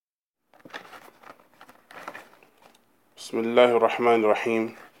بسم الله الرحمن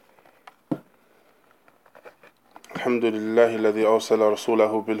الرحيم. الحمد لله الذي أرسل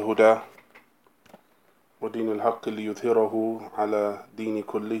رسوله بالهدى ودين الحق ليظهره على دين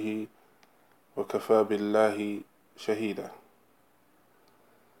كله وكفى بالله شهيدا.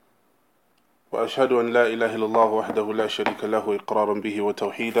 وأشهد أن لا إله إلا الله وحده لا شريك له إقرارا به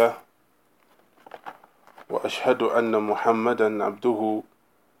وتوحيدا. وأشهد أن محمدا عبده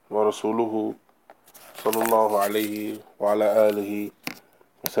ورسوله صلى الله عليه وعلى آله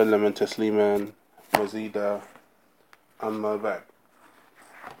وسلم تسليما مزيدا. أما بعد.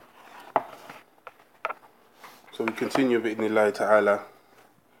 So we continue بإذن ta'ala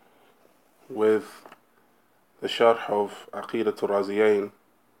with the sharh of Aqidat al-Raziyain,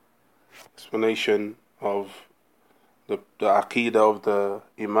 explanation of the Aqidah of the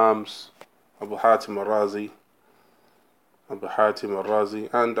Imams Abu Hatim al-Razi,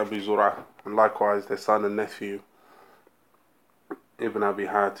 and Abu Zur'ah, and likewise their son and nephew Ibn Abi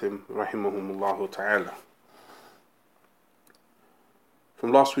Hatim rahimahumullah ta'ala.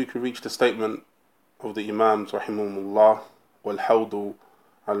 From last week we reached the statement of the Imams rahimahumullah, وَالْحَوْضُ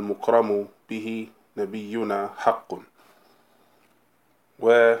الْمُكْرَمُ بِهِ نَبِيُّنَا حَقٌّ,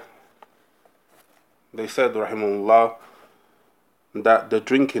 where they said rahimahumullah that the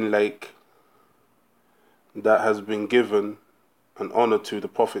drinking lake that has been given an honor to the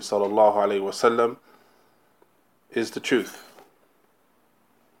Prophet sallallahu alaihi wasallam is the truth.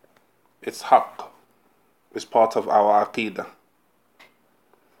 It's haqq. It's part of our aqidah.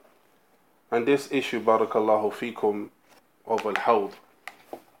 And this issue, barakallahu fikum, of al-hawd,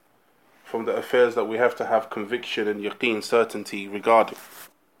 from the affairs that we have to have conviction and yaqeen, certainty regarding,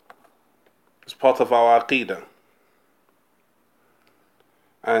 it's part of our aqidah.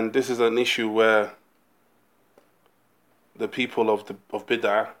 And this is an issue where the people of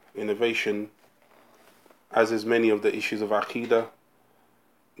bid'ah, innovation, as is many of the issues of aqidah,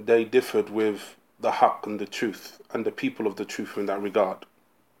 they differed with the haqq and the truth, and the people of the truth in that regard.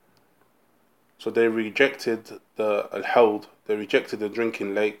 So they rejected the al-hawd, they rejected the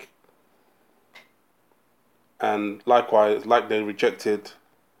drinking lake, and likewise, like they rejected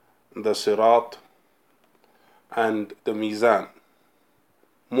the sirat and the mizan.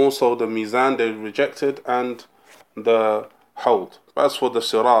 More so the mizan they rejected, and the hawd. But as for the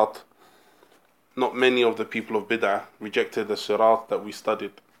sirat, not many of the people of bid'ah rejected the sirat that we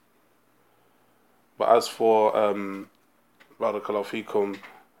studied. But as for barakallahu fikum,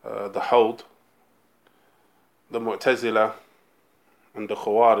 the hawd, the Mu'tazila and the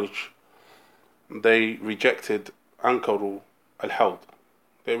Khawarij, they rejected Ankaru al-Hawd.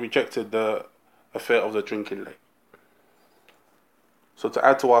 They rejected the affair of the drinking lake. So to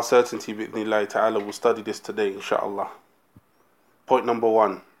add to our certainty, bi'idhnillahi ta'ala, we'll study this today, inshaAllah. Point number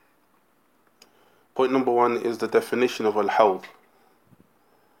one. Point number one is the definition of al-Hawd.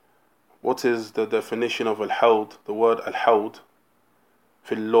 What is the definition of al-Hawd? The word al-Hawd,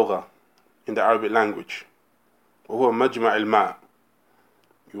 fil lugha, in the Arabic language. وهو مجمع الماء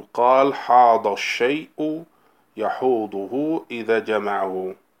يقال حاض الشيء يحوضه إذا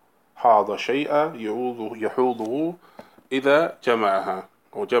جمعه حاض شيء يحوضه إذا جمعها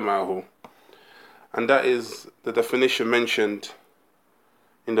or جمعه. And that is the definition mentioned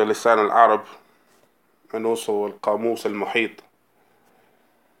in the Lisan al-Arab and also al-Qamus al-Muhit,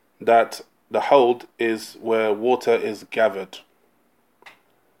 that the hawd is where water is gathered.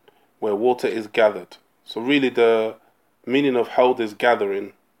 Where water is gathered. So really the meaning of hawd is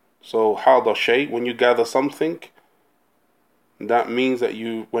gathering. So hawd shay, when you gather something, that means that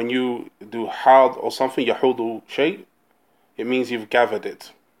when you do hawd or something, yahudu shay, it means you've gathered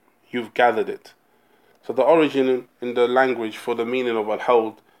it. You've gathered it. So the origin in the language for the meaning of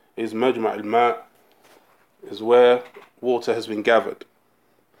al-hawd is majma' al-ma', is where water has been gathered.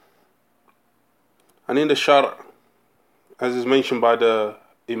 And in the shar', as is mentioned by the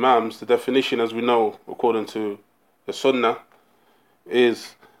Imams, the definition, as we know, according to the Sunnah,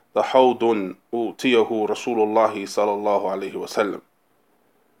 is the hawdun utiyahu Rasulullah sallallahu alayhi wasallam.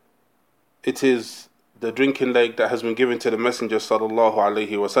 It is the drinking lake that has been given to the Messenger sallallahu alayhi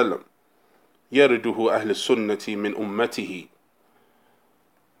wasallam. Yariduhu ahl sunnati min ummatihi.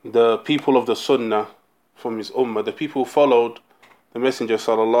 The people of the Sunnah from his ummah, the people who followed the Messenger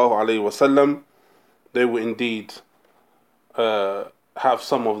sallallahu alayhi wasallam, they will indeed have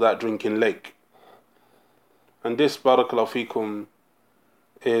some of that drinking lake. And this, barakallahu fikum,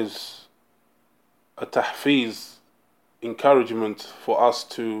 is a tahfiz, encouragement for us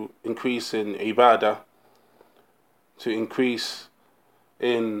to increase in ibadah, to increase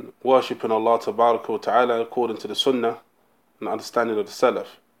in worshipping Allah tabaraka wa ta'ala according to the sunnah and understanding of the salaf,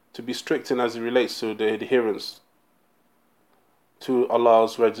 to be strict in as it relates to the adherence to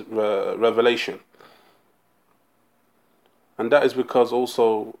Allah's revelation. And that is because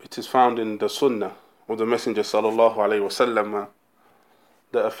also it is found in the Sunnah of the Messenger sallallahu alaihi wasallam,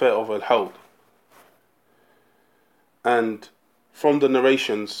 the affair of Al-Hawd. And from the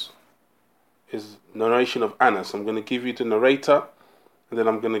narrations is narration of Anas. I'm going to give you the narrator, and then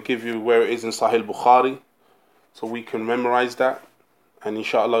I'm going to give you where it is in Sahih Bukhari, so we can memorize that, and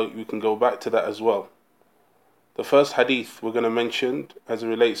inshallah we can go back to that as well. The first hadith we're going to mention as it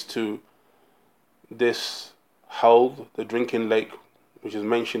relates to this Hawd, the drinking lake, which is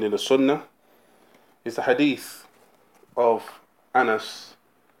mentioned in the Sunnah, is the hadith of Anas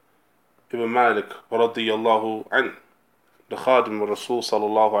ibn Malik radiyallahu anhu, the Khadim of Rasul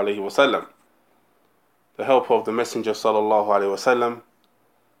sallallahu alayhi wasallam, the helper of the Messenger sallallahu alayhi wasallam,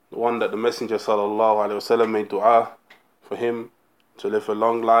 the one that the Messenger sallallahu alayhi wasallam made dua for him to live a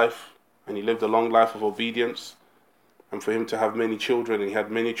long life, and he lived a long life of obedience, and for him to have many children, and he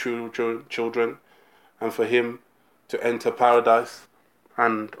had many children, and for him to enter paradise,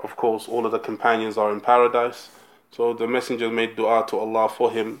 and of course all of the companions are in paradise. So the Messenger made dua to Allah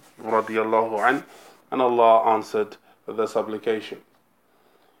for him radiyallahu anhu, and Allah answered the supplication.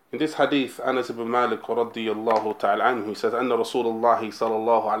 In this hadith, Anas ibn Malik radiyallahu ta'ala anhu, he says, أن رسول الله صلى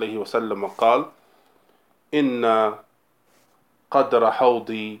الله عليه وسلم قال إن قدر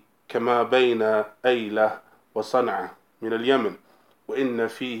حوضي كما بين أيلة وصنعاء من اليمن وإن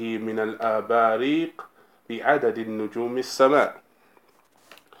فيه من الآباريق بعدد النجوم السماء.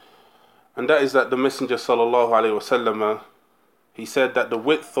 And that is that the Messenger sallallahu alayhi wasallam, he said that the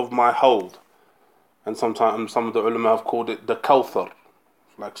width of my hold, and sometimes some of the ulama have called it the Kawthar,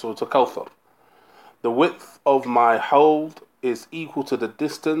 like Surah Kawthar. The width of my hold is equal to the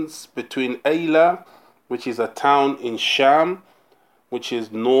distance between Ayla, which is a town in Sham, which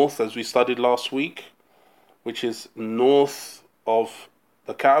is north, as we studied last week, which is north of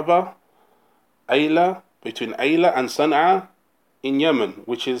the Kaaba, Ayla, between Ayla and Sana'a in Yemen,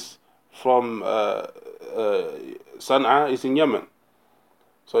 which is from Sana'a is in Yemen.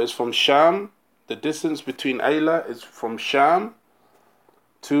 So it's from Sham, the distance between Ayla is from Sham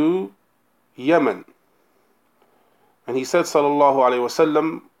to Yemen. And he said sallallahu alayhi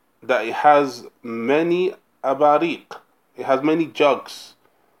wasallam that it has many abariq, it has many jugs,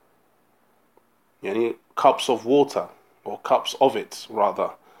 yani cups of water, or cups of it rather,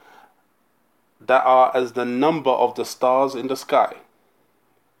 that are as the number of the stars in the sky.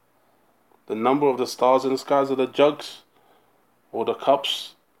 The number of the stars in the skies are the jugs or the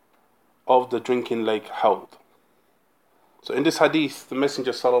cups of the drinking lake Hawd. So in this hadith, the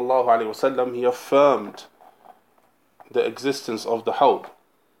Messenger sallallahu alaihi wasallam, he affirmed the existence of the Hawd.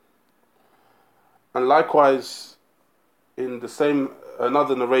 And likewise, in the same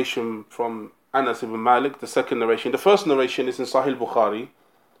another narration from Anas ibn Malik, the second narration. The first narration is in Sahih Bukhari.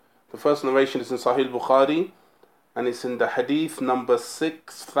 The first narration is in Sahih Bukhari, and it's in the hadith number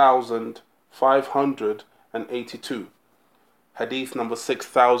 6,582. Hadith number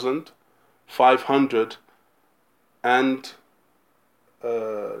 6,500 and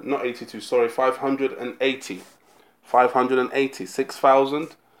not 82, sorry, 580. 580,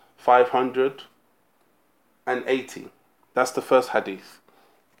 6,580. That's the first hadith.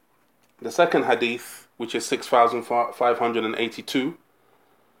 The second hadith, which is 6,582,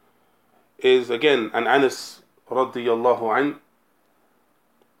 is again an Anas radiyallahu anhu,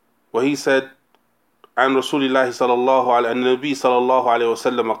 where he said, عن رسول الله صلى الله عليه النبي صلى الله عليه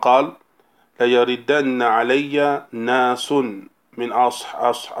وسلم قال ليردن علي ناس من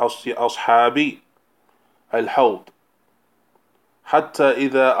أصحابي الحوض حتى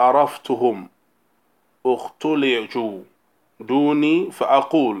إذا عرفتهم اختلجوا دوني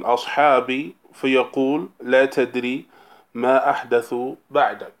فأقول أصحابي فيقول لا تدري ما أحدثوا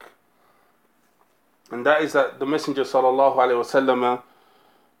بعدك. And that is that the Messenger sallallahu alaihi wasallam,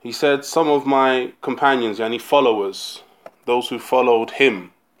 he said, some of my companions, yani followers, those who followed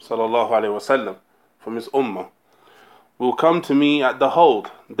him sallallahu alaihi wasallam from his ummah, will come to me at the hold.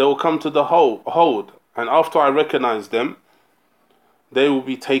 They will come to the hold, and after I recognize them, they will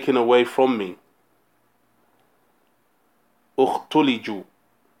be taken away from me. Ukhtuliju.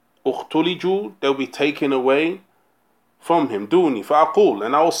 Ukhtuliju, they'll be taken away from him. Duni, fa'aqul,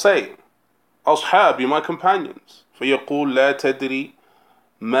 and I will say, Ashabi, my companions. فَيَقُول لَا تَدْرِي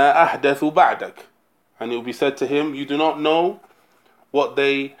مَا أَحْدَثُ بَعْدَكَ. And it will be said to him, you do not know what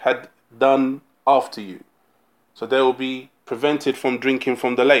they had done after you. So they will be prevented from drinking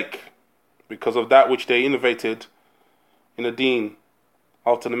from the lake because of that which they innovated in the deen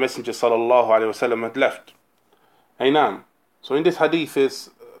after the Messenger sallallahu alaihi wasallam had left. Aynam. So in this hadith is,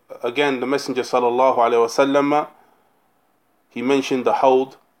 again, the Messenger sallallahu alaihi wasallam he mentioned the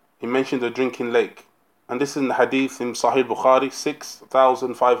hawd, he mentioned the drinking lake. And this is in the hadith in Sahih Bukhari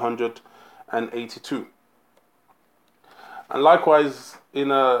 6582. And likewise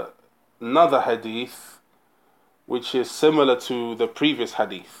in another hadith which is similar to the previous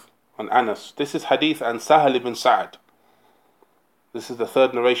hadith on Anas. This is hadith and Sahal ibn Sa'ad. This is the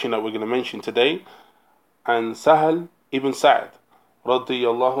third narration that we're going to mention today. And Sahal ibn Sa'ad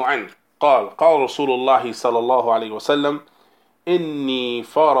radiyallahu anhu قال رسول الله صلى الله عليه وسلم إني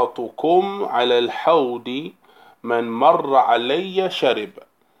فرطكم على الحوض من مر علي شرب.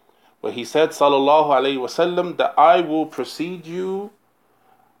 Where he said sallallahu alayhi wasallam that I will precede you,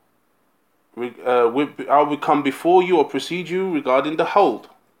 I will come before you or precede you regarding the hawd.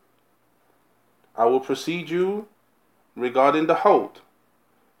 I will precede you regarding the hawd.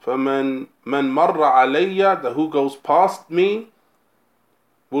 فَمَنْ مَرَّ عَلَيَّ, that who goes past me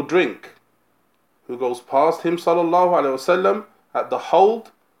will drink. Who goes past him sallallahu alayhi wasallam at the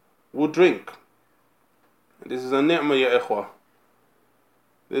hawd will drink. And this is a ni'mah ya ikhwah.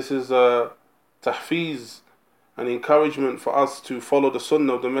 This is a tahfiz, an encouragement for us to follow the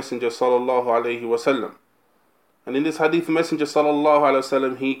sunnah of the Messenger sallallahu alayhi wasallam. And in this hadith, the Messenger sallallahu alayhi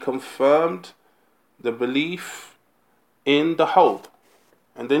wasallam, he confirmed the belief in the hawd.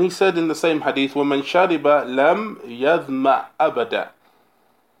 And then he said in the same hadith, وَمَنْ شَرِبَ لَمْ يَذْمَعْ أَبَدًا.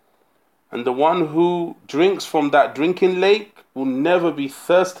 And the one who drinks from that drinking lake will never be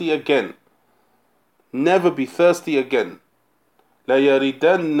thirsty again. Never be thirsty again.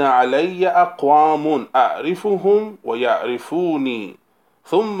 لَيَرِدَنَّ عَلَيَّ أَقْوَامٌ أَعْرِفُهُمْ وَيَعْرِفُونِي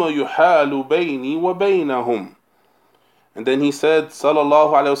ثُمَّ يُحَالُ بَيْنِي وَبَيْنَهُمْ. And then he said,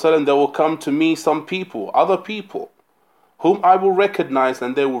 sallallahu alayhi wasallam, there will come to me some people, other people, whom I will recognize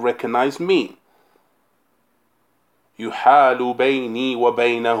and they will recognize me. يُحَالُ بَيْنِي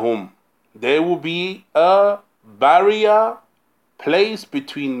وَبَيْنَهُمْ. There will be a barrier placed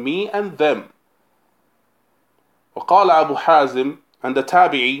between me and them. وقال Abu Hazim, and the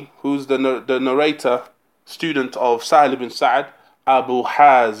Tabi'i, who's the narrator, student of Sahal ibn Sa'ad, Abu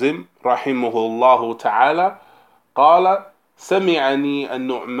Hazim, rahimahullah ta'ala, قال سمعني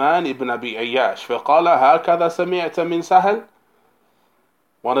النعمان ibn Abi Ayyash فقال هكذا سمعت من سهل.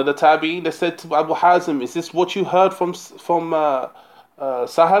 One of the Tabi'in, they said to Abu Hazim, is this what you heard from Sahal,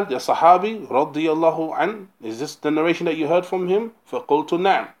 the Sahabi, radiyallahu an? Is this the narration that you heard from him? فقلت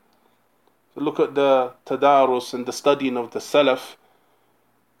نعم. So look at the tadarus and the studying of the Salaf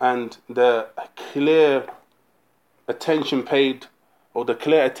and the clear attention paid, or the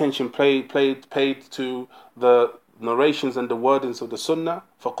clear attention paid to the narrations and the wordings of the Sunnah.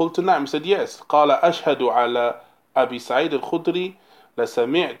 فقلت نعم. He said yes. قال أشهد على أبي سعيد الخدري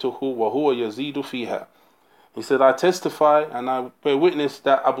لسمعته وهو يزيد فيها. He said, I testify and I bear witness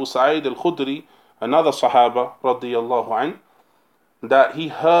that Abu Sa'id al-Khudri, another Sahaba radiyallahu an, that he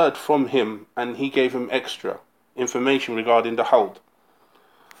heard from him and he gave him extra information regarding the hawd.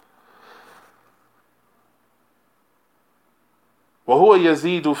 وهو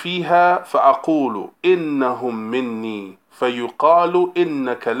يزيد فيها فأقول إنهم مني فيقال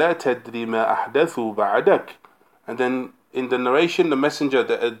إنك لا تدري ما أحدثوا بعدك. And then in the narration, the messenger,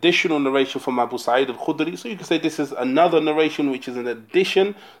 the additional narration from Abu Sa'id al-Khudri, so you can say this is another narration which is an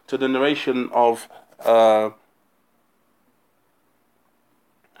addition to the narration of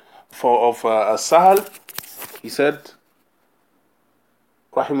Sahal. He said,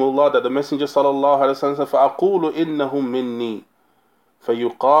 rahimahullah, that the messenger sallallahu alaihi wasallam said, فأقول إنهم مني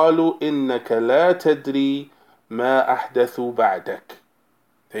فيقال إنك لا تدري ما أحدثوا بعدك.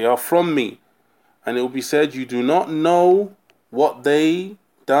 They are from me. And it will be said, you do not know what they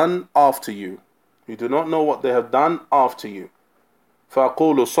done after you. You do not know what they have done after you.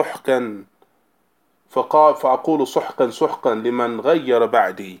 فأقول سحقا سحقا لمن غير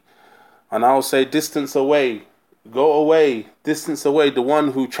بعدي. And I'll say, distance away, go away, distance away, the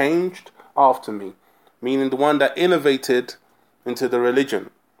one who changed after me. Meaning the one that innovated into the religion.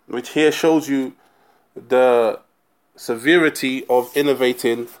 Which here shows you the severity of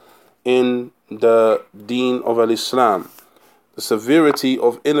innovating in the deen of al-Islam. The severity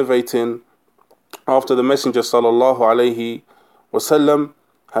of innovating after the Messenger sallallahu alayhi wasallam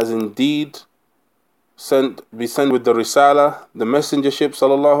has indeed be sent with the risala, the messengership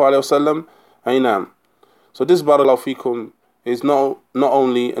sallallahu alayhi wasallam. Aynam. So this barakallahu fikum is not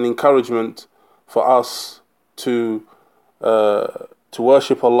only an encouragement for us to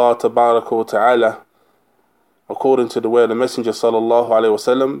worship Allah tabaraka wa ta'ala according to the way of the Messenger sallallahu alaihi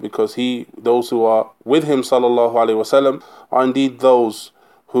wasallam, because those who are with him sallallahu alaihi wasallam are indeed those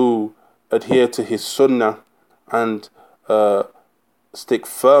who adhere to his sunnah and stick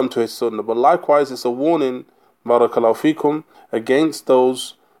firm to his sunnah. But likewise, it's a warning barakallahu fikum, against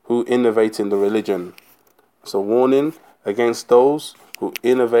those who innovate in the religion. It's a warning against those who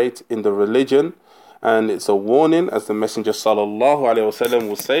innovate in the religion, and it's a warning, as the Messenger sallallahu alaihi wasallam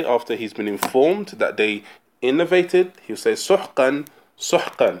will say after he's been informed that they innovated. He'll say, "Suhqan,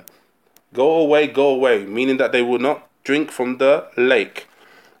 suhqan." Go away, meaning that they will not drink from the lake.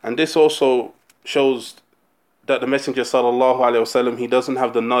 And this also shows that the Messenger sallallahu alaihi wasallam, he doesn't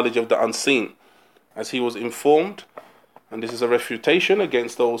have the knowledge of the unseen, as he was informed. And this is a refutation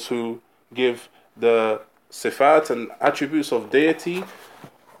against those who give the sifat and attributes of deity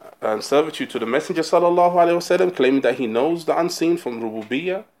and servitude to the Messenger sallallahu alaihi wasallam, claiming that he knows the unseen from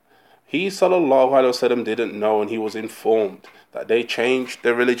rububiyyah. He sallallahu alaihi wasallam didn't know, and he was informed that they changed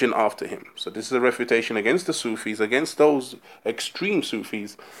their religion after him. So this is a refutation against the Sufis, against those extreme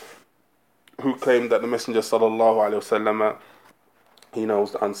Sufis who claim that the Messenger sallallahu alaihi wasallam, he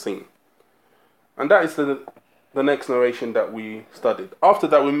knows the unseen. And that is the next narration that we studied. After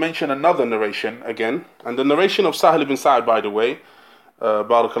that, we mention another narration again, and the narration of Sahal ibn Sa'd, by the way,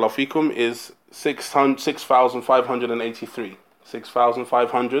 barakallahu fikum, is 6,583.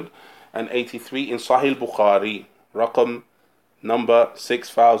 6,583 in Sahih Bukhari, raqam number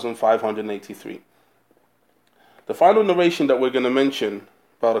 6,583. The final narration that we're going to mention,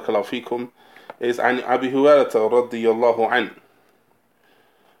 barakallahu fikum, is an Abu Hurairah radiyallahu anhu.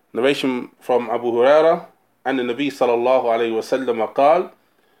 Narration from Abu Hurairah أن النبي صلى الله عليه وسلم قال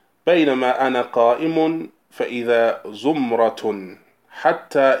بينما أنا قائم فإذا زمرة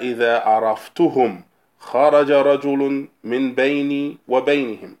حتى إذا عرفتهم خرج رجل من بيني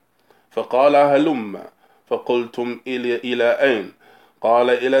وبينهم فقال هلم فقلتم إلى أين قال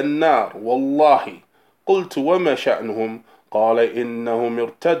إلى النار والله قلت وما شأنهم قال إنهم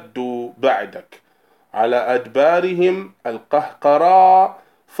ارتدوا بعدك على أدبارهم القهقراء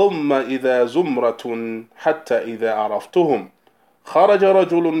ثم إذا زمرة حتى إذا عرفتهم خرج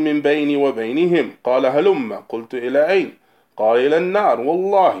رجل من بيني وبينهم قال هلم قلت إلى أين قال إلى النار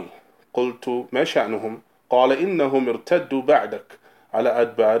والله قلت ما شأنهم قال إنهم ارتدوا بعدك على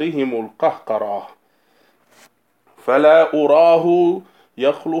أدبارهم القهقرة فلا أراه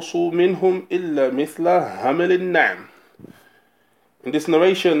يخلص منهم إلا مثل همل النعم. In this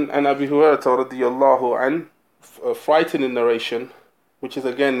narration, and Abu Hurairah radiyallahu anhu, a frightening narration, which is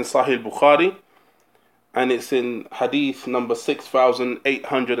again in Sahih Bukhari, and it's in hadith number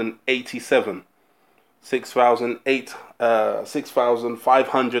 6,887.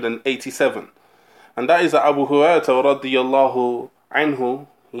 6,587. And that is that Abu Hurairah radiyallahu anhu,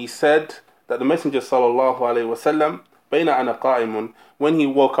 he said that the Messenger sallallahu alayhi wasallam, bayna ana qa'imun, when he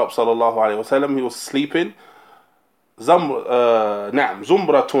woke up sallallahu alayhi wasallam, he was sleeping. Zumratun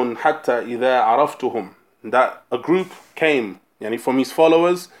hatta idha araftuhum, that a group came, yani from his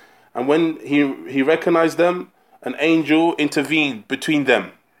followers, and when he recognized them, an angel intervened between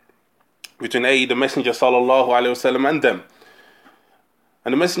them, between the Messenger sallallahu alaihi wasallam and them.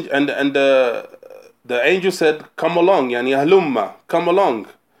 And the messenger and the angel said, "Come along, yani halumma, come along."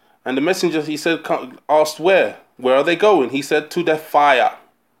 And the messenger, he said, asked where are they going? He said, to the fire.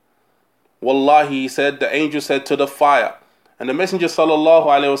 Wallahi, he said, the angel said, to the fire. And the Messenger sallallahu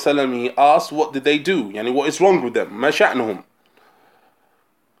alaihi wasallam, he asked, what did they do? Yani, what is wrong with them? Ma sha'nuhum.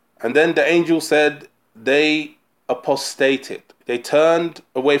 And then the angel said, they apostated. They turned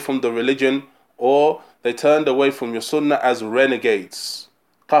away from the religion, or they turned away from your sunnah as renegades.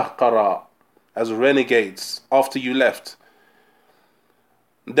 Qahqara, as renegades, after you left.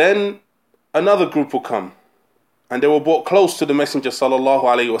 Then another group will come, and they were brought close to the Messenger sallallahu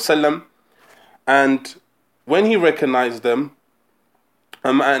alaihi wasallam. And when he recognized them,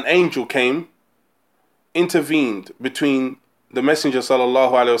 an angel came, intervened between the Messenger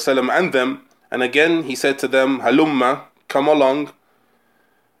sallallahu alaihi wasallam and them, and again he said to them, "Halumma, come along."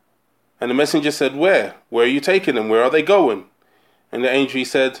 And the Messenger said, "Where? Where are you taking them? Where are they going?" And the angel, he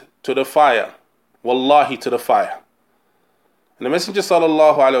said, "To the fire. Wallahi, to the fire." And the Messenger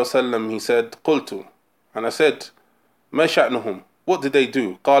sallallahu alaihi wasallam, he said, "Qultu," and I said, "Ma sha'nuhum? What did they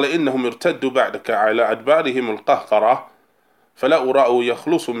do?" قال إنهم ارتدوا بعدك على أدبارهم القهقرة فلا أراه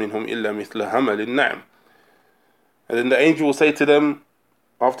يخلص منهم إلا مثل همل النعم. And then the angel will say to them,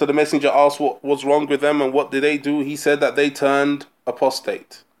 after the messenger asked what was wrong with them and what did they do, he said that they turned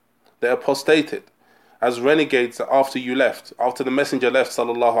apostate. They apostated as renegades after you left, after the messenger left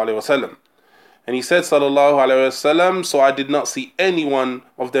sallallahu alaihi wasallam. And he said sallallahu alaihi wasallam, so I did not see any one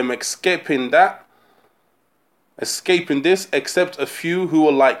of them escaping this, except a few who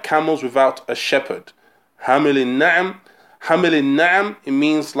were like camels without a shepherd. Hamilin na'am, it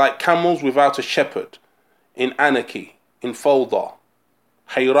means like camels without a shepherd, in anarchy, in fawda,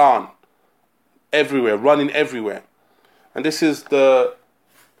 hayran, everywhere, running everywhere. And this is the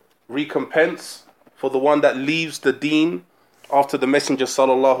recompense for the one that leaves the deen after the Messenger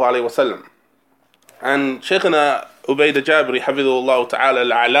sallallahu alaihi wasallam. And Shaykhina Ubayd al-Jabiri, hafidhahullah ta'ala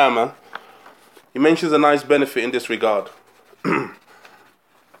al-alama, he mentions a nice benefit in this regard.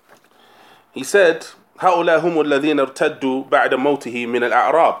 He said, هؤلاء هم الذين ارتدوا بعد موته من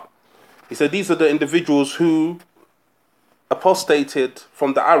الأعراب. He said, these are the individuals who apostated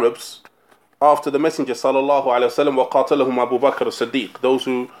from the Arabs after the Messenger sallallahu alaihi wasallam, وقاتلهم Abu Bakr as-Siddiq. Those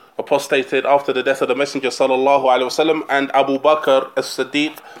who apostated after the death of the Messenger sallallahu alaihi wasallam and Abu Bakr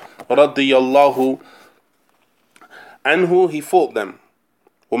as-Siddiq radiyallahu anhu, he fought them.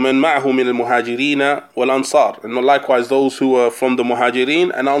 ومن معه من المهاجرين والأنصار. And likewise those who were from the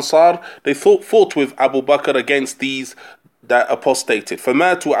Muhajirin and Ansar, they fought with Abu Bakr against these that apostated.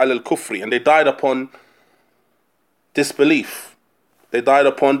 فماتوا على الكفر. And they died upon disbelief. They died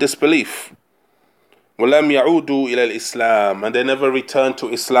upon disbelief. وَلَمْ يَعُودُوا إِلَى الْإِسْلَامِ. And they never returned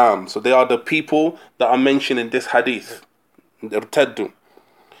to Islam. So they are the people that are mentioned in this hadith. ارتدوا.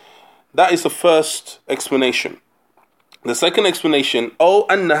 That is the first explanation. The second explanation, أو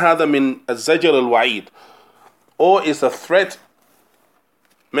أن هذا من الزجر الوعيد, or is a threat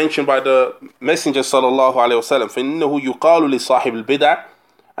mentioned by the Messenger sallallahu alaihi wasallam. فإنه يقال لصاحب البدع,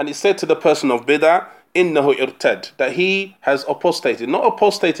 and it said to the person of bid'ah, إنه ارتد, that he has apostated. Not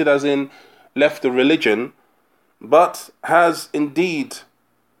apostated as in left the religion, but has indeed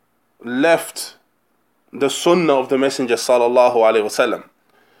left the sunnah of the Messenger sallallahu alaihi wasallam.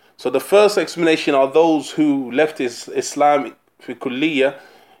 So the first explanation are those who left Islam في كلية,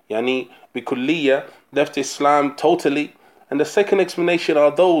 يعني بكلية, left Islam totally. And the second explanation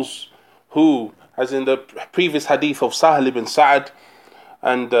are those who, as in the previous hadith of Sahal ibn Sa'ad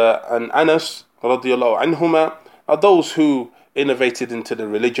and Anas radiyallahu anhuma, are those who innovated into the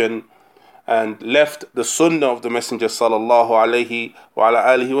religion and left the sunnah of the Messenger sallallahu alayhi wa ala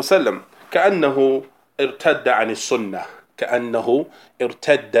alihi wa sallam. كأنه ارتد عن السنة. كأنه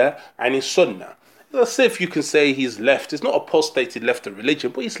ارتد عن السنة. As if you can say he's left. He's not apostated, left the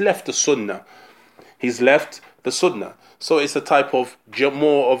religion, but he's left the sunnah. He's left the sunnah. So it's a type of,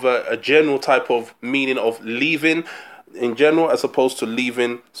 more of a general type of meaning of leaving in general, as opposed to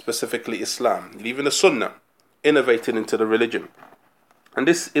leaving specifically Islam. Leaving the sunnah, innovating into the religion. And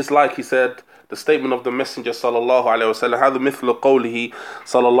this is, like he said, the statement of the Messenger sallallahu alayhi wa sallam, هذا مثل قوله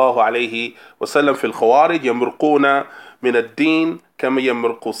صلى الله عليه وسلم في الخوارج يمرقون من الدين كما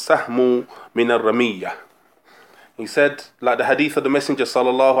يمرق السهم من الرمية. He said, like the hadith of the Messenger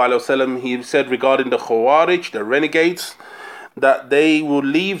sallallahu alayhi wa sallam, he said regarding the Khawarij, the renegades, that they will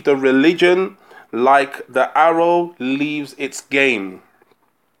leave the religion like the arrow leaves its game.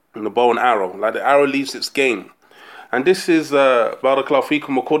 And the bow and arrow, like the arrow leaves its game. And this is, barakallahu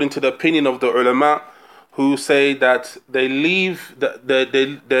feekum, according to the opinion of the ulama, who say that they leave the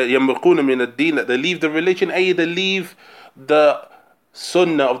yamruquna min ad-din, that they leave the religion, they leave the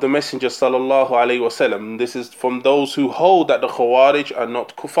sunnah of the Messenger sallallahu alayhi wasallam. This is from those who hold that the Khawarij are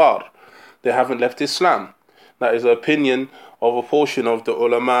not kuffar. They haven't left Islam. That is the opinion of a portion of the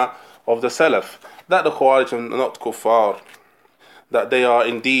ulama of the Salaf, that the Khawarij are not kuffar, that they are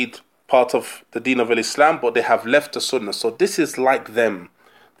indeed part of the deen of Islam, but they have left the sunnah. So this is like them.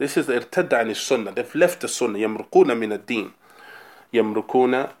 This is the irtadda an sunnah. They've left the sunnah. Yamruquna min ad-din.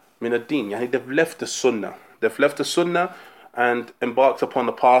 Yamruquna min ad-din. Yani they've left the sunnah. They've left the sunnah and embarked upon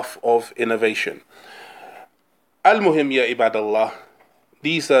the path of innovation. Al-Muhim ya ibadallah.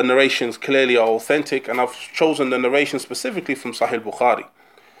 These narrations clearly are authentic, and I've chosen the narration specifically from Sahih Bukhari.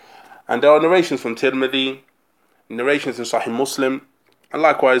 And there are narrations from Tirmidhi, narrations in Sahih Muslim, and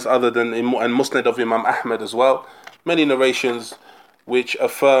likewise other than in Musnad of Imam Ahmad as well. Many narrations which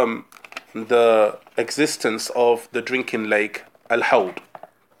affirm the existence of the drinking lake Al-Hawd.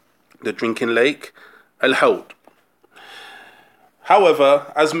 The drinking lake Al-Hawd.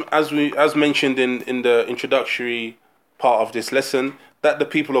 However, as mentioned in the introductory part of this lesson, that the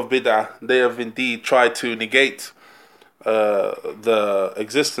people of Bid'ah, they have indeed tried to negate the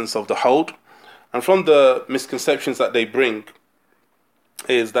existence of the Hawd. And from the misconceptions that they bring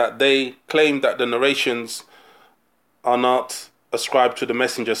is that they claim that the narrations are not ascribed to the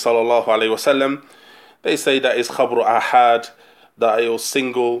Messenger sallallahu alaihi wasallam. They say that it's khabru ahad, that it was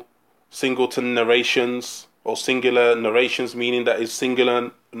singleton narrations or singular narrations, meaning that it's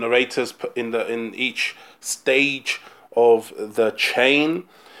singular narrators in each stage of the chain,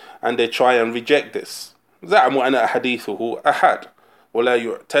 and they try and reject this. زعموا أن أحاديثه أحد ولا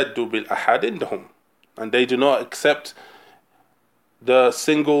يعتد بالأحد عندهم, and they do not accept the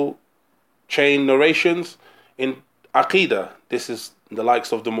single chain narrations in Aqidah. This is the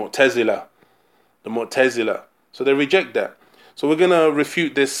likes of the Mu'tazila the Mu'tazila. So they reject that. So we're going to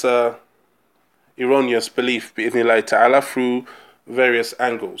refute this erroneous belief, bi'idhnillahi ta'ala, through various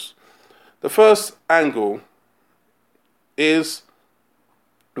angles. The first angle is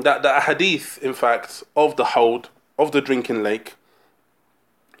that the hadith, in fact, of the Hawd, of the drinking lake,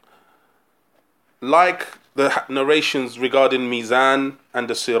 like the narrations regarding Mizan and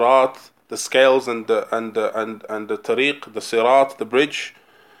the Sirat, the scales and the Tariq, the Sirat, the bridge,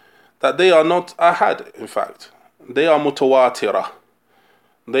 that they are not ahad, in fact. They are mutawatirah.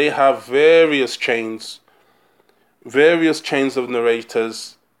 They have various chains of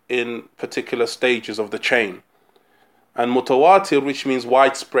narrators in particular stages of the chain. And mutawatir, which means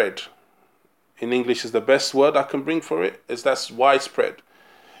widespread, in English is the best word I can bring for it, is that's widespread.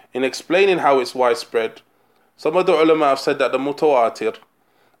 In explaining how it's widespread, some of the ulama have said that the mutawatir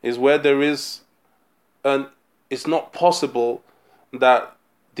is where there is it's not possible that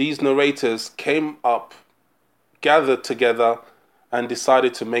these narrators came up, gathered together, and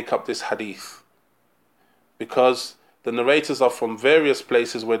decided to make up this hadith. Because the narrators are from various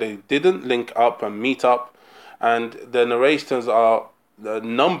places where they didn't link up and meet up, and the narrators are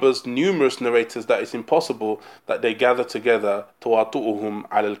numerous narrators that it's impossible that they gather together, tawatu'uhum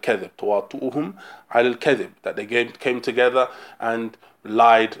al-kadhib, that they came together and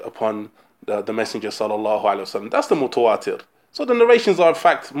lied upon the Messenger sallallahu alaihi wasallam. That's the mutawatir. So the narrations are in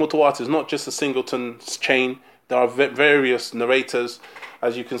fact mutawatir, not just a singleton chain. There are various narrators,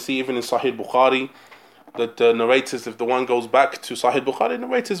 as you can see even in Sahih Bukhari, that the narrators, if the one goes back to Sahih Bukhari,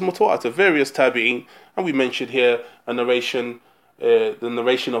 narrators mutawatir, various tabi'in, and we mentioned here a narration, the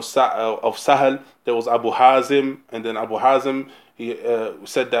narration of Sahal. There was Abu Hazim, and then Abu Hazim, he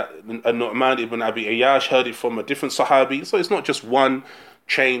said that Nu'man ibn Abi Ayyash heard it from a different Sahabi. So it's not just one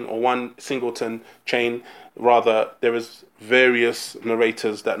chain or one singleton chain, rather there is various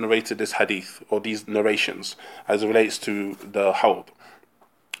narrators that narrated this hadith or these narrations as it relates to the Hawd.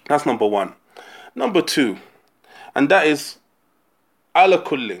 That's number one. Number two, and that is ala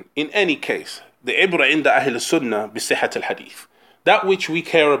kullin, in any case, the ibra inda ahl sunnah bi sihhat al hadith. That which we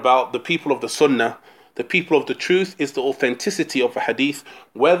care about, the people of the sunnah, the people of the truth, is the authenticity of a hadith,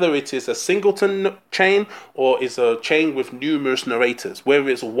 whether it is a singleton chain or is a chain with numerous narrators. Whether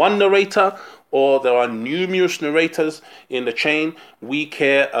it's one narrator or there are numerous narrators in the chain, we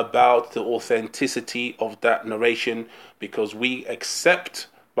care about the authenticity of that narration, because we accept,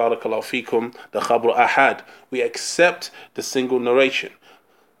 barakallahu fikum, the khabr ahad. We accept the single narration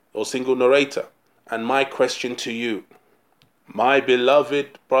or single narrator. And my question to you, my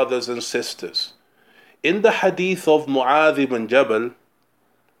beloved brothers and sisters, in the hadith of Mu'adh ibn Jabal,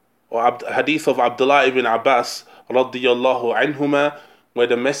 or hadith of Abdullah ibn Abbas radiyallahu anhuma, where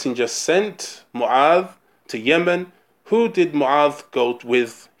the messenger sent Mu'adh to Yemen, who did Mu'adh go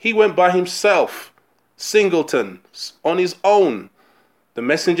with? He went by himself, singleton, on his own. The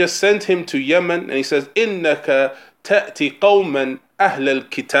messenger sent him to Yemen, and he says, إِنَّكَ تَأْتِ قَوْمًا أَهْلَ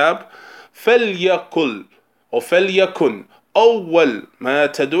الْكِتَابِ فَلْيَقُلْ وَفَلْيَكُنْ أول ما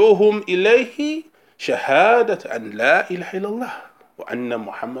تدعوهم إليه شهادة أن لا إله إلا الله وأن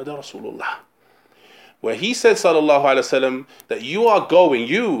محمد رسول الله. Where he said, sallallahu alaihi wasallam, that you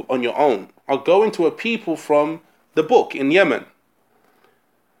on your own, are going to a people from the book in Yemen.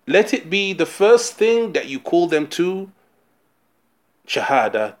 Let it be the first thing that you call them to,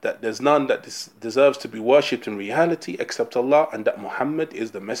 shahada, that there's none that deserves to be worshipped in reality except Allah, and that Muhammad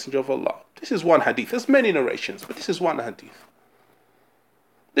is the messenger of Allah. This is one hadith. There's many narrations, but this is one hadith.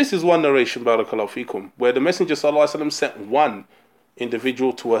 This is one narration, barakallahu fikum, where the messenger sallallahu alaihi wasallam sent one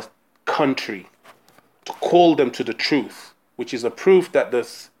individual to a country to call them to the truth, which is a proof that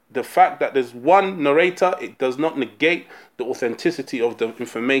the fact that there's one narrator, it does not negate the authenticity of the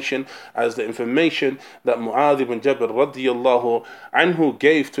information, as the information that Mu'adh ibn Jabal radiyallahu anhu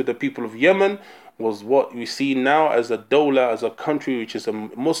gave to the people of Yemen was what we see now as a dawla, as a country which is a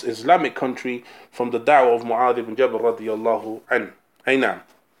Muslim Islamic country, from the da'wah of Mu'adh ibn Jabal radiyallahu anhu. Aina.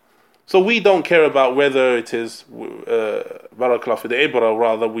 So we don't care about whether it is barakallahu fi the ibra,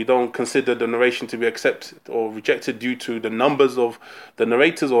 rather we don't consider the narration to be accepted or rejected due to the numbers of the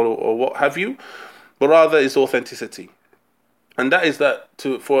narrators or what have you, but rather it's authenticity. And that is that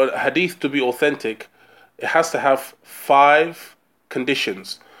for a hadith to be authentic, it has to have 5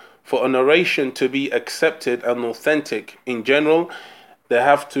 conditions. For a narration to be accepted and authentic in general, they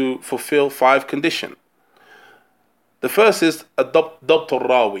have to fulfill 5 conditions. The first is dabtul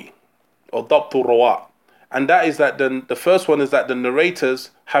rawi, or dabtul rawa, and that is that the first one is that the narrators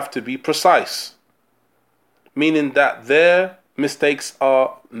have to be precise, meaning that their mistakes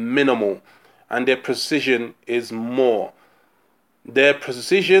are minimal and their precision is more. Their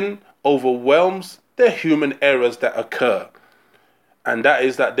precision overwhelms the human errors that occur, and that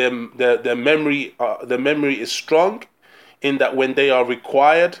is that their memory is strong, in that when they are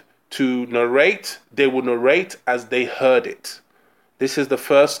required to narrate, they will narrate as they heard it. This is the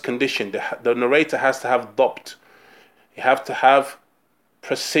first condition. The narrator has to have dabt. You have to have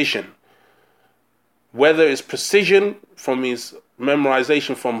precision. Whether it's precision from his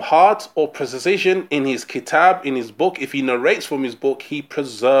memorization from heart or precision in his kitab, in his book. If he narrates from his book, he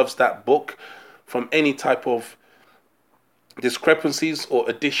preserves that book from any type of discrepancies or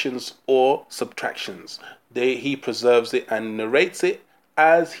additions or subtractions. He preserves it and narrates it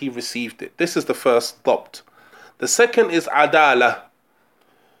as he received it. This is the first dabt. The second is adala,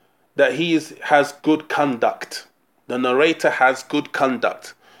 that he has good conduct. The narrator has good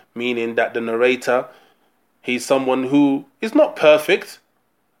conduct, meaning that the narrator, he's someone who is not perfect,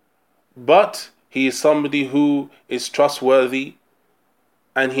 but he is somebody who is trustworthy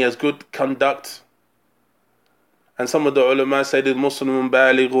and he has good conduct. And some of the ulama said, Muslimun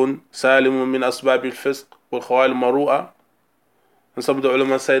balighun salimun min asbab al-fisq wal khawal maru'a. And some of the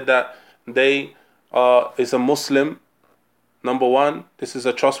ulama said that is a Muslim. Number one, this is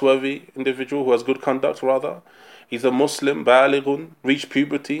a trustworthy individual who has good conduct, rather. He's a Muslim, balighun, reached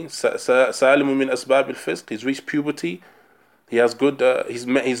puberty, salimun min asbab al-fisq, he's reached puberty. He has good, he's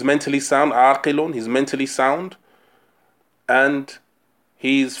mentally sound, aqilun, he's mentally sound. And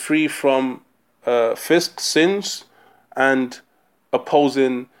he's free from fisq, sins, and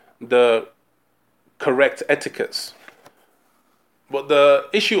opposing the correct etiquettes. But the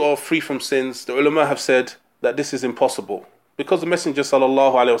issue of free from sins, the ulama have said that this is impossible. Because the Messenger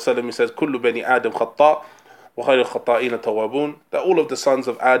sallallahu alayhi wasallam, he says, Kullu bani Adam khata' wa khayru khata'ina tawabun, that all of the sons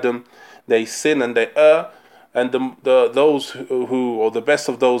of Adam, they sin and they err, and those who, or the best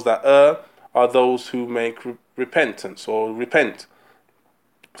of those that err, are those who make repentance or repent.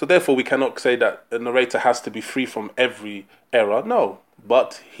 So therefore we cannot say that the narrator has to be free from every error. No,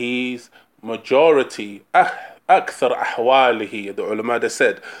 but his majority, akthar ahwalihi, the ulama they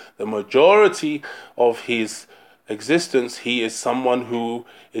said, the majority of his existence, he is someone who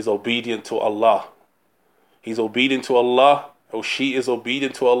is obedient to Allah. He's obedient to Allah, or she is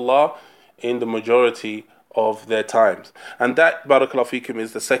obedient to Allah in the majority of their times. And that, barakallahu fikum,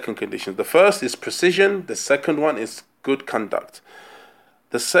 is the second condition. The first is precision, the second one is good conduct.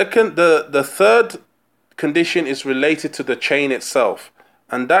 The third condition is related to the chain itself,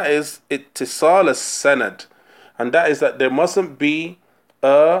 and that is ittisal as-sanad, and that is that there mustn't be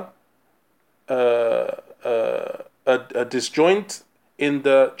a disjoint in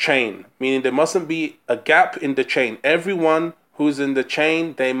the chain, meaning there mustn't be a gap in the chain. Everyone who's in the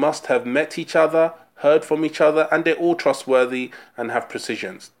chain, they must have met each other, heard from each other, and they're all trustworthy and have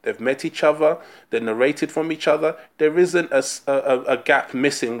precisions. They've met each other, they're narrated from each other. There isn't a gap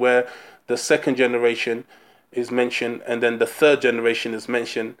missing where the second generation is mentioned and then the third generation is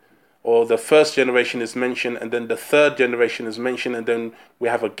mentioned, or the first generation is mentioned and then the third generation is mentioned, and then we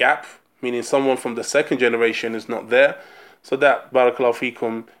have a gap, meaning someone from the second generation is not there. So that, barakallahu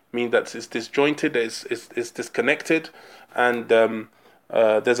fikum, means that it's disjointed, it's disconnected, and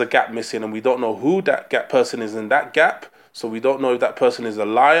there's a gap missing, and we don't know who that person is in that gap. So we don't know if that person is a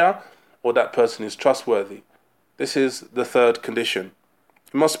liar or that person is trustworthy. This is the third condition.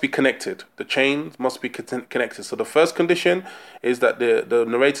 It must be connected. The chain must be connected. So the first condition is that the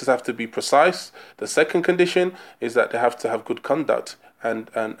narrators have to be precise. The second condition is that they have to have good conduct,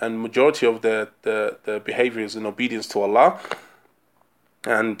 and majority of the behavior is in obedience to Allah,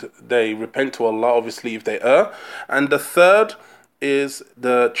 and they repent to Allah obviously if they err. And the third is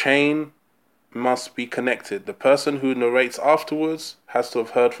the chain must be connected. The person who narrates afterwards has to have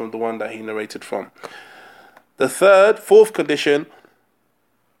heard from the one that he narrated from. The fourth condition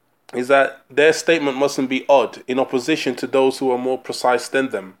is that their statement mustn't be odd, in opposition to those who are more precise than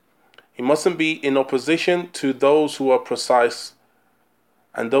them. It mustn't be in opposition to those who are precise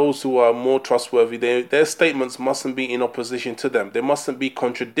and those who are more trustworthy. Their statements mustn't be in opposition to them. There mustn't be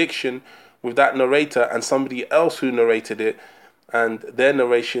contradiction with that narrator and somebody else who narrated it, and their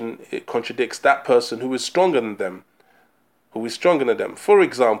narration, it contradicts that person who is stronger than them. For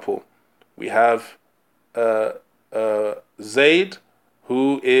example, we have Zayd,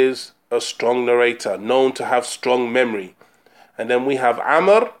 who is a strong narrator, known to have strong memory. And then we have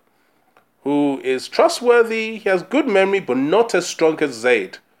Amr, who is trustworthy, he has good memory, but not as strong as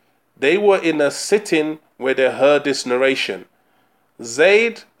Zayd. They were in a sitting where they heard this narration.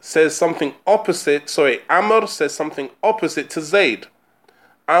 Zayd says something opposite, Amr says something opposite to Zayd.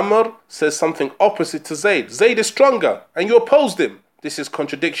 Amr says something opposite to Zayd. Zayd is stronger, and you opposed him. This is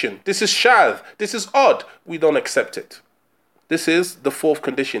contradiction. This is shadh. This is odd. We don't accept it. This is the fourth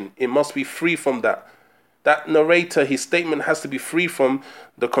condition. It must be free from that. That narrator, his statement has to be free from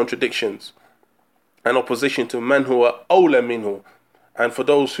the contradictions and opposition to man huwa awla minhu. And for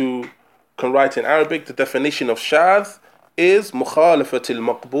those who can write in Arabic, the definition of shadh is مخالفة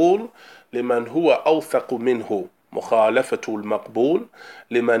المقبول لمن هو أوثق منه. مخالفة المقبول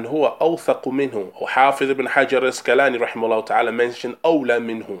لمن هو أوثق منه. Or Hafiz ibn Hajar al-Asqalani rahimahullah ta'ala mentioned أولى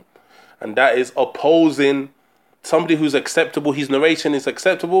منه. And that is opposing somebody who's acceptable. His narration is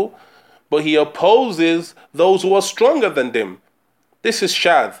acceptable, but he opposes those who are stronger than them. This is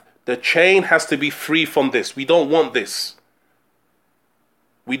shadh. The chain has to be free from this. We don't want this.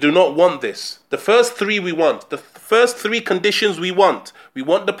 We do not want this. The first three we want. The first three conditions we want. We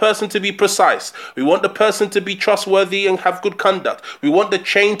want the person to be precise. We want the person to be trustworthy and have good conduct. We want the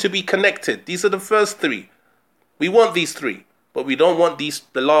chain to be connected. These are the first three. We want these three. But we don't want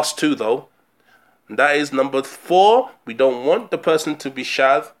the last two though. And that is number 4. We don't want the person to be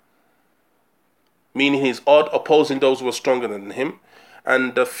shadh, meaning he's odd, opposing those who are stronger than him.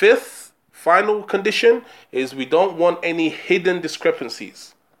 And the 5th final condition is we don't want any hidden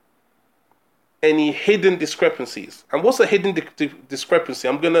discrepancies. Any hidden discrepancies. And what's a hidden discrepancy?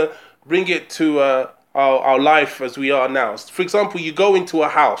 I'm going to bring it to our life as we are now. For example, you go into a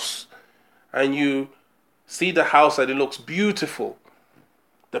house and you see the house and it looks beautiful.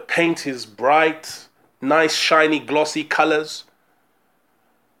 The paint is bright, nice, shiny, glossy colors.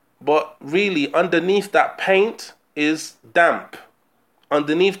 But really, underneath that paint is damp.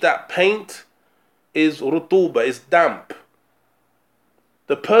 Underneath that paint is rutuba, is damp.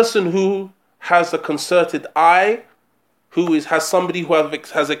 The person who has a concerted eye, has somebody who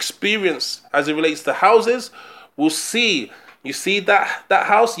has experience as it relates to houses, will see. You see that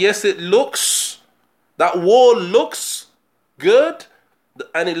house? Yes, it looks, that wall looks good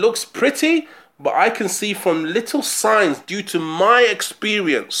and it looks pretty, but I can see from little signs due to my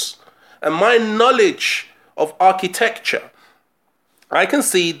experience and my knowledge of architecture, I can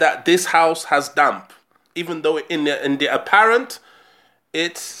see that this house has damp, even though in the apparent,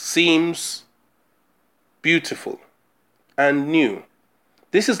 it seems beautiful and new.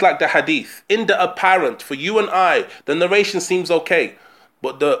 This is like the hadith. In the apparent, for you and I, the narration seems okay.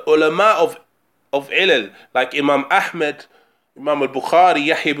 But the ulama of ilal, like Imam Ahmed, Imam al-Bukhari,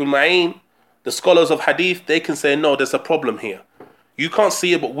 Yahya ibn Ma'in, the scholars of hadith, they can say, no, there's a problem here. You can't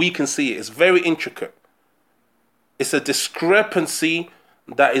see it, but we can see it. It's very intricate. It's a discrepancy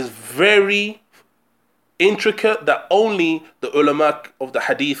that is very intricate that only the ulama of the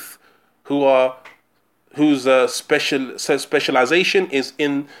hadith whose specialization is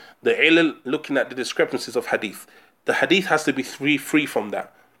in the ilal, looking at the discrepancies of hadith. The hadith has to be free from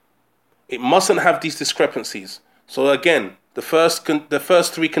that. It mustn't have these discrepancies. So again, the first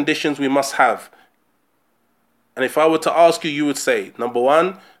 3 conditions we must have. And if I were to ask you, you would say, number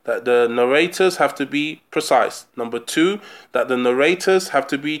 1, that the narrators have to be precise. Number 2, that the narrators have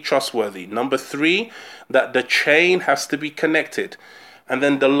to be trustworthy. Number 3, that the chain has to be connected. And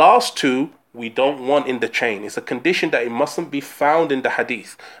then the last 2, we don't want in the chain. It's a condition that it mustn't be found in the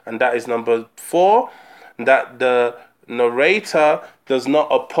hadith. And that is number 4, that the narrator does not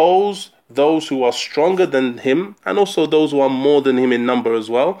oppose those who are stronger than him and also those who are more than him in number as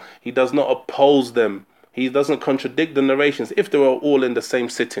well. He does not oppose them. He doesn't contradict the narrations if they were all in the same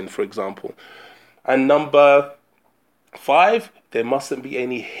sitting, for example. And number 5, there mustn't be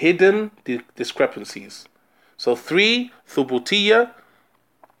any hidden discrepancies. So 3, thubutiyya,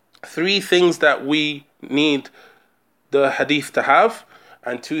 3 things that we need the hadith to have,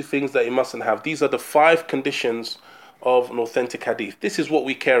 and 2 things that it mustn't have. These are the 5 conditions of an authentic hadith. This is what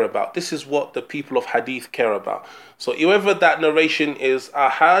we care about. This is what the people of hadith care about. So whether that narration is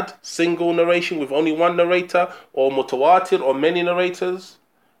ahad, single narration with only one narrator, or mutawatir, or many narrators,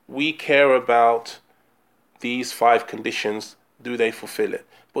 we care about these 5 conditions. Do they fulfill it?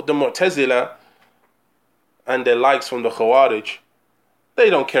 But the Mu'tazila and their likes from the Khawarij, they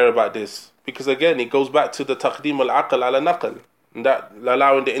don't care about this. Because again, it goes back to the taqdeem al-aql ala naql, that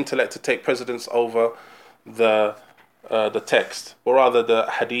allowing the intellect to take precedence over the text, or rather the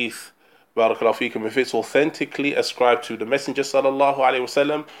hadith. Barakallahu feekum. If it's authentically ascribed to the Messenger sallallahu alaihi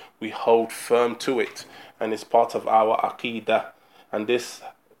wasallam, we hold firm to it, and it's part of our aqidah. And this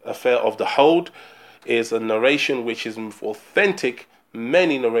affair of the hold is a narration which is authentic.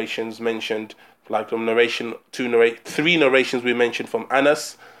 Many narrations mentioned, like the narration, 3 narrations we mentioned from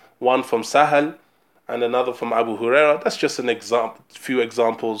Anas, 1 from Sahal, and another from Abu Hurairah. That's just an example, few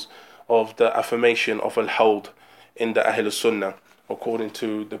examples of the affirmation of al-hold in the Ahl Sunnah, according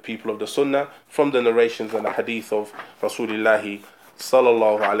to the people of the Sunnah, from the narrations and the hadith of Rasulullah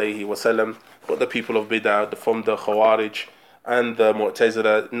sallallahu alayhi wasallam. But the people of Bid'ah, from the Khawarij and the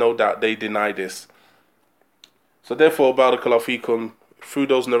Mu'tazila, no doubt they deny this. So therefore, barakallahu feekum, through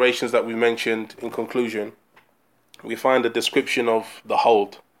those narrations that we mentioned in conclusion, we find a description of the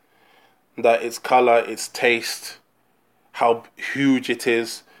hold, that its color, its taste, how huge it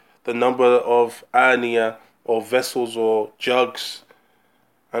is, the number of aniya or vessels or jugs,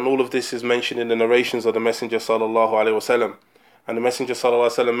 and all of this is mentioned in the narrations of the Messenger sallallahu alaihi wasallam. And the Messenger sallallahu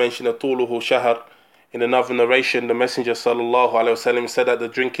alaihi wasallam mentioned atuluhu shahar. In another narration, the Messenger sallallahu alaihi wasallam said that the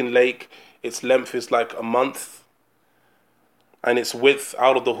drinking lake, its length is like a month, and its width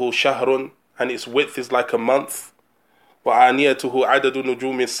arduhu shahrun, and its width is like a month. Wa aniyatuhu adadu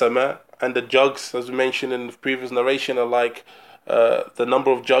nujumi sama, and the jugs, as we mentioned in the previous narration, are like the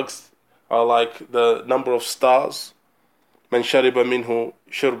number of jugs are like the number of stars. Man shariba minhu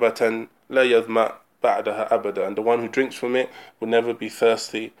shurbatan la yadhma ba'daha abada, and the one who drinks from it will never be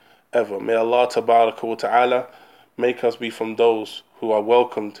thirsty ever. May Allah tabaraka wa ta'ala make us be from those who are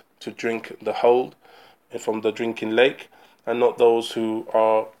welcomed to drink the hold from the drinking lake, and not those who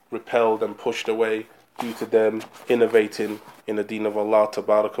are repelled and pushed away due to them innovating in the deen of Allah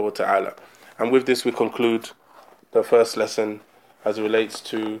tabaraka wa ta'ala. And with this we conclude the first lesson as it relates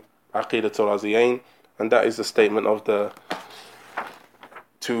to Aqidatul Raziyain, and that is the statement of the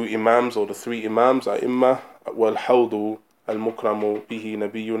two imams or the three imams, A'imma wal hawdu al-mukramu bihi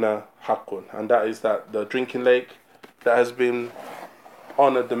nabiyuna haqqun, and that is that the drinking lake that has been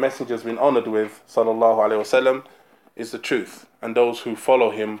honored, the messenger has been honored with, sallallahu alaihi wasallam, is the truth, and those who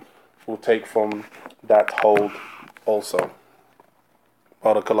follow him will take from that hold also.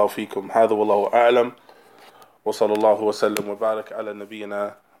 Barakallahu feekum. Hadha wallahu a'lam. Wa sallallahu wa sallam wa barak ala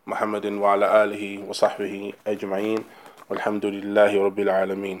nabiyyina Muhammadin wa ala alihi wa sahbihi ajma'in. Walhamdulillahi rabbil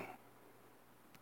alameen.